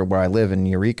battlegrounds. Here, where I live in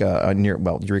Eureka,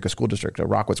 Eureka School District,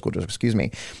 Rockwood School District, excuse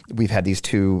me, we've had these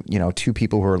two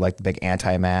people who are like the big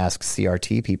anti-mask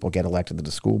CRT people get elected to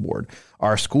the school board.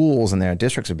 Our schools and their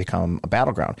districts have become a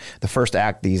battleground. The first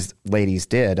act these ladies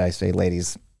did, I say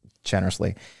ladies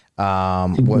generously,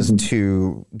 was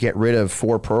to get rid of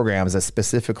 4 programs that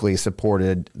specifically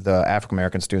supported the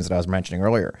African-American students that I was mentioning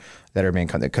earlier that are being,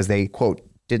 because they, quote,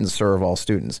 didn't serve all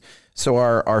students. So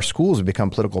our schools have become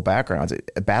political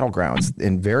battlegrounds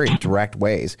in very direct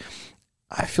ways.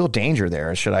 I feel danger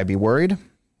there. Should I be worried?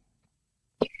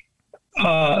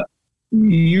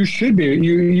 You should be.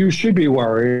 You should be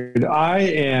worried. I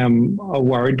am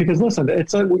worried because listen,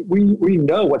 we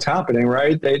know what's happening,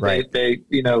 right? They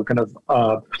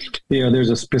there's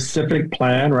a specific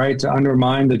plan, right, to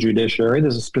undermine the judiciary.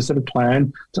 There's a specific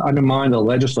plan to undermine the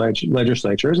legislatures,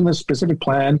 and there's a specific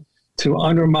plan to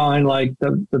undermine like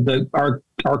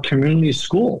our community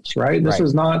schools, right? This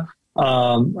is not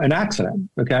an accident.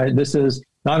 Okay, this is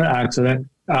not an accident.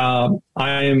 I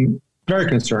am very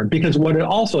concerned because what it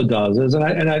also does is,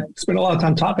 and I spend a lot of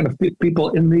time talking to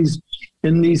people in these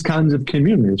kinds of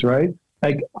communities, right?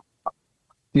 Like,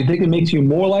 do you think it makes you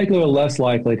more likely or less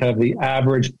likely to have the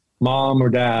average mom or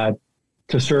dad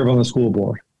to serve on the school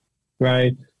board,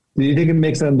 right? Do you think it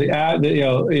makes them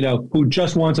who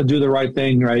just wants to do the right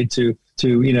thing, right? To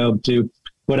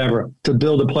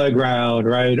build a playground,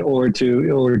 right? Or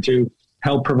to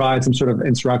help provide some sort of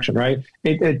instruction, right?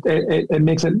 It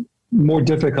makes it more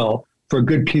difficult for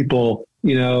good people,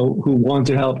 who want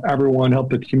to help everyone, help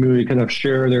the community kind of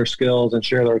share their skills and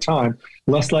share their time,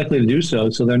 less likely to do so.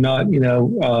 So they're not,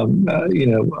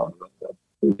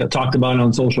 talked about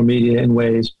on social media in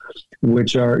ways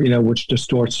which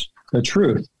distorts the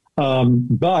truth.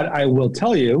 But I will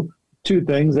tell you two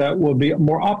things that will be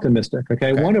more optimistic.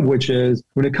 Okay. One of which is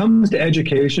when it comes to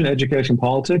education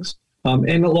politics,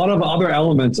 and a lot of other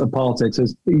elements of politics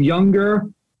is younger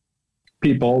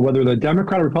people, whether they're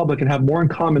Democrat or Republican, have more in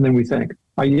common than we think.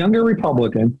 A younger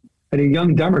Republican and a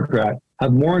young Democrat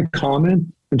have more in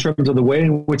common in terms of the way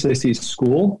in which they see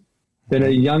school than a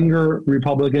younger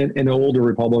Republican and an older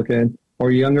Republican, or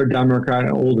a younger Democrat and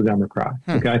an older Democrat.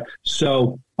 Okay.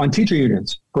 So on teacher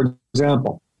unions, for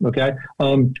example, okay,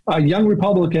 a young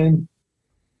Republican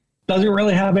doesn't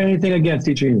really have anything against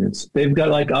teacher unions. They've got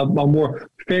like a more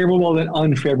favorable than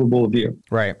unfavorable view.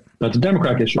 Right. That's a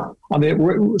Democratic issue. On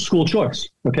the school choice,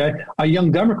 okay? A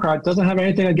young Democrat doesn't have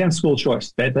anything against school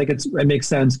choice. They think it makes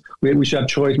sense. We should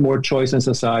have more choice in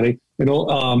society, and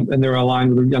they're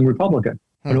aligned with a young Republican.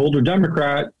 An older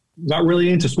Democrat, not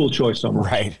really into school choice so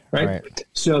much. Right.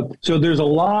 So there's a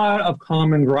lot of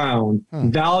common ground,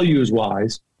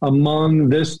 values-wise, among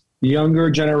this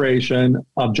younger generation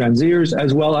of Gen Zers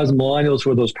as well as millennials who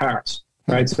are those parents,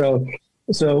 right? So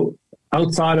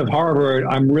outside of Harvard,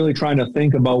 I'm really trying to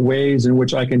think about ways in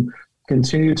which I can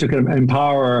continue to kind of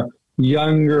empower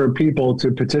younger people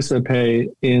to participate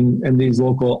in these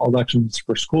local elections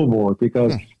for school board,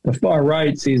 because the far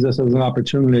right sees this as an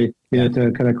opportunity to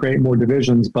kind of create more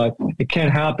divisions, but it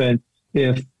can't happen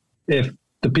if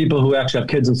the people who actually have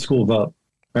kids in school vote,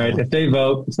 right? If they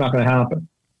vote, it's not going to happen.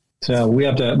 So we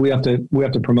have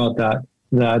to promote that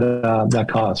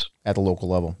cause at the local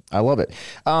level. I love it.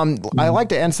 I like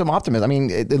to end some optimism. I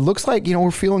mean, it looks like, we're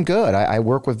feeling good. I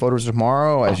work with Voters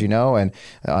Tomorrow, as you know, and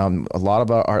a lot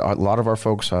of our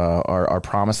folks are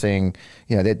promising,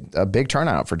 a big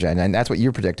turnout for Jen, and that's what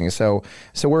you're predicting. So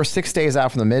we're 6 days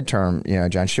out from the midterm,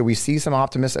 Jen. Should we see some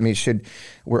optimism? I mean,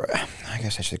 I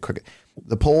guess I should quick.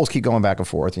 The polls keep going back and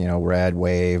forth, red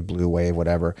wave, blue wave,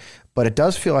 whatever. But it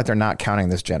does feel like they're not counting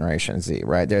this Generation Z,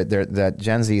 right? That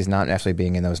Gen Z is not actually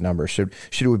being in those numbers. Should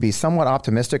we be somewhat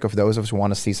optimistic of those of us who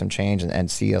want to see some change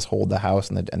and see us hold the House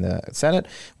and the Senate?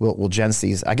 Will Gen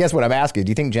Z? I guess what I'm asking, do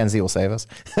you think Gen Z will save us?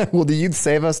 Will the youth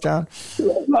save us, John?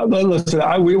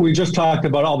 Listen, we just talked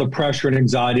about all the pressure and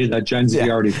anxiety that Gen Z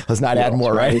already. Let's not add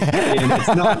more, right? And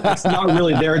it's not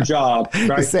really their job,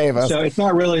 right? To save us. So it's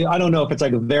not really. I don't know if it's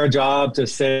like their job to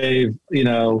save,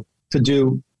 to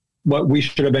do what we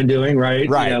should have been doing, right?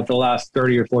 For the last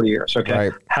 30 or 40 years. Okay.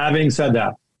 Right. Having said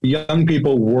that, young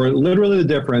people were literally the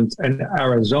difference in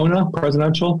Arizona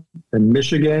presidential, in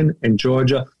Michigan, in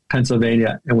Georgia,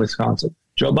 Pennsylvania, and Wisconsin.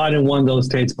 Joe Biden won those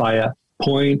states by a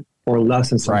point or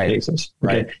less in some cases.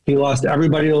 Okay. He lost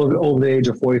everybody over the age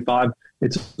of 45.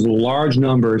 It's large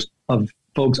numbers of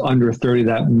folks under 30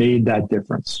 that made that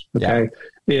difference. Okay.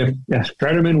 Yeah. If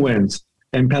Fetterman wins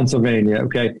in Pennsylvania,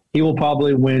 okay, he will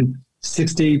probably win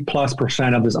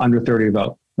 60+% of this under 30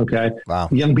 vote. Okay. Wow.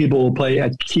 Young people will play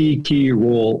a key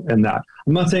role in that.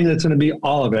 I'm not saying that's going to be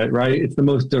all of it, right? It's the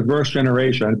most diverse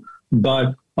generation,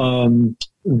 but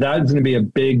that's going to be a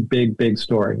big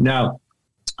story. Now,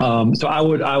 so I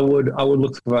would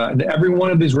look for every one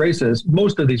of these races,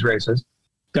 most of these races,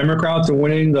 Democrats are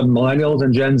winning the millennials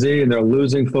and Gen Z, and they're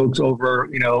losing folks over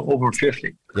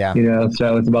 50. Yeah.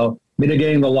 So it's about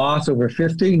mitigating the loss over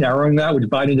 50, narrowing that, which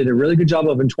Biden did a really good job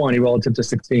of in 20 relative to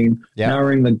 16,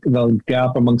 narrowing the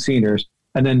gap among seniors,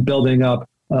 and then building up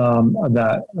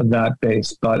that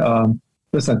base. But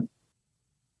listen,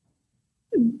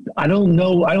 I don't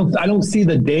know. I don't see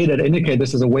the data to indicate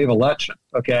this is a wave election.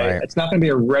 Okay. Right. It's not going to be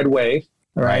a red wave.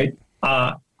 All right.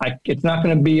 It's not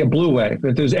going to be a blue wave.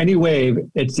 If there's any wave,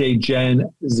 it's a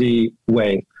Gen Z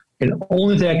wave. And the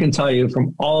only thing I can tell you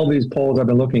from all these polls I've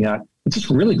been looking at, it's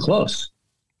just really close.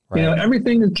 Right.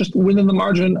 Everything is just within the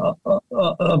margin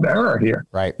of error here.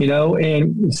 Right. And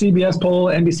CBS poll,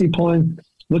 NBC polling,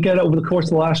 look at it over the course of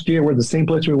the last year. We're the same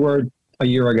place we were a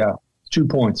year ago. 2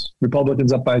 points.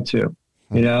 Republicans up by 2.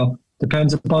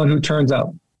 Depends upon who turns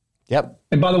out. Yep.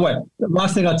 And by the way, the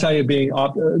last thing I'll tell you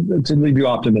to leave you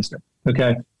optimistic.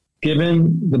 Okay.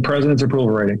 Given the president's approval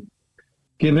rating,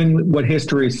 given what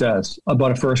history says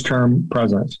about a first-term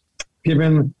president,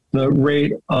 given the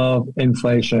rate of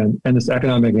inflation and this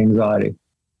economic anxiety,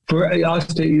 for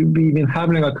us to be even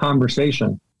having a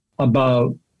conversation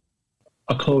about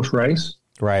a close race,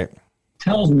 right,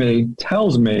 tells me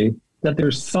that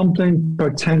there's something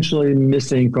potentially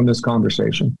missing from this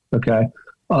conversation. Okay,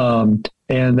 and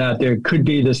that there could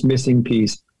be this missing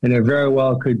piece, and there very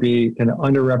well could be an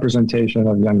underrepresentation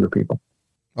of younger people.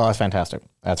 Oh, that's fantastic.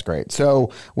 That's great. So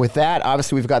with that,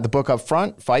 obviously we've got the book up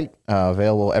front, Fight,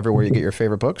 available everywhere you get your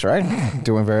favorite books, right?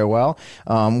 Doing very well.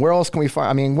 Where else can we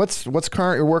find, what's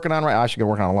current you're working on right now? You're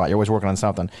working on a lot. You're always working on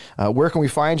something. Where can we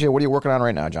find you? What are you working on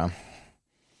right now, John?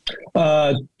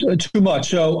 Too much.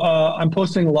 So I'm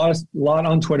posting a lot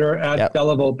on Twitter at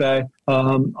Della Volpe.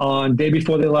 On day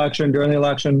before the election, during the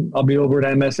election, I'll be over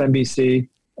at MSNBC.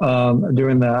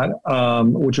 Doing that,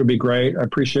 which would be great. I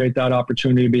appreciate that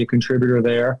opportunity to be a contributor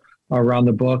there around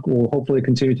the book. We'll hopefully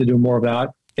continue to do more of that.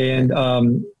 And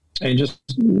just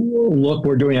look,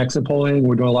 we're doing exit polling.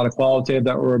 We're doing a lot of qualitative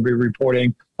that we'll be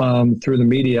reporting through the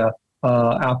media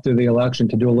after the election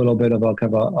to do a little bit of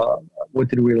what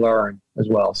did we learn as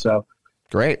well. So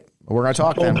great. We're going to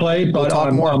talk then. We'll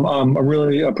talk more. I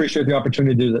really appreciate the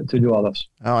opportunity to do all this.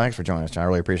 Oh, thanks for joining us, John. I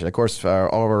really appreciate it. Of course, all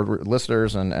of our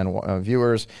listeners and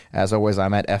viewers, as always,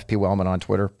 I'm at FP Wellman on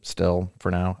Twitter, still for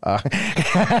now.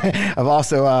 I've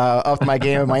also upped my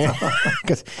game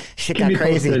because shit got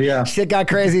crazy. Posted, Shit got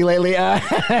crazy lately,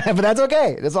 but that's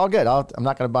okay. It's all good. I'm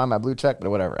not going to buy my blue check,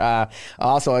 but whatever.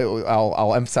 Also,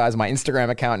 I'll emphasize my Instagram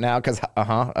account now because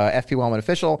FP Wellman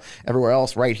Official, everywhere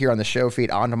else, right here on the show feed,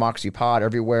 on Democracy Pod,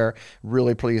 everywhere.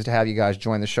 Really pleased to have you guys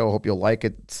join the show. Hope you'll like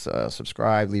it,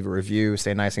 subscribe, leave a review,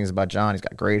 say nice things about John. He's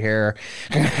got great hair.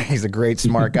 He's a great,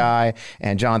 smart guy.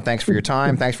 And John, thanks for your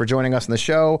time. Thanks for joining us on the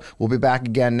show. We'll be back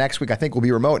again next week. I think we'll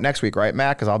be remote next week, right,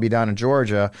 Matt? Because I'll be down in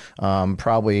Georgia,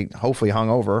 hopefully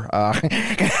hungover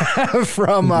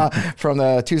from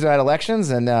the Tuesday night elections.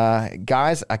 And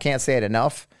guys, I can't say it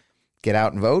enough. Get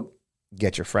out and vote.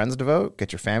 Get your friends to vote.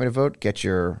 Get your family to vote. Get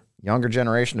your younger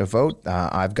generation to vote.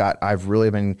 I've really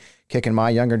been kicking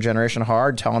my younger generation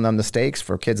hard, telling them the stakes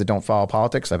for kids that don't follow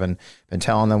politics. I've been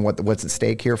telling them what's at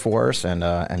stake here for us,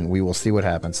 and we will see what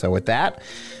happens. So with that,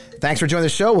 thanks for joining the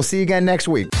show. We'll see you again next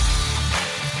week.